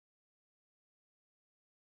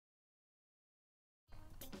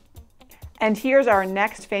And here's our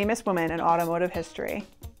next famous woman in automotive history.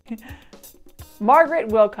 Margaret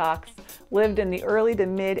Wilcox lived in the early to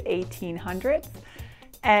mid 1800s,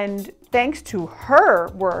 and thanks to her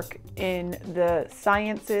work in the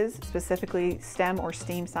sciences, specifically STEM or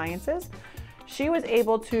STEAM sciences, she was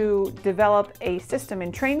able to develop a system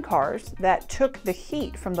in train cars that took the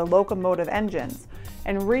heat from the locomotive engines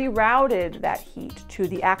and rerouted that heat to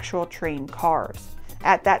the actual train cars.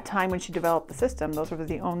 At that time when she developed the system, those were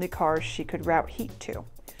the only cars she could route heat to.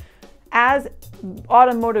 As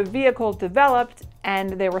automotive vehicles developed,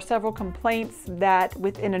 and there were several complaints that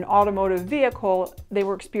within an automotive vehicle, they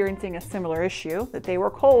were experiencing a similar issue, that they were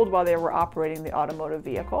cold while they were operating the automotive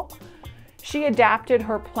vehicle, she adapted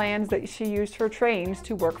her plans that she used for trains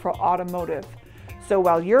to work for automotive. So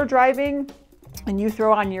while you're driving and you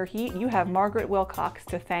throw on your heat, you have Margaret Wilcox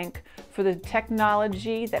to thank for the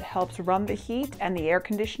technology that helps run the heat and the air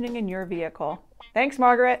conditioning in your vehicle. Thanks,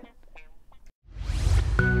 Margaret.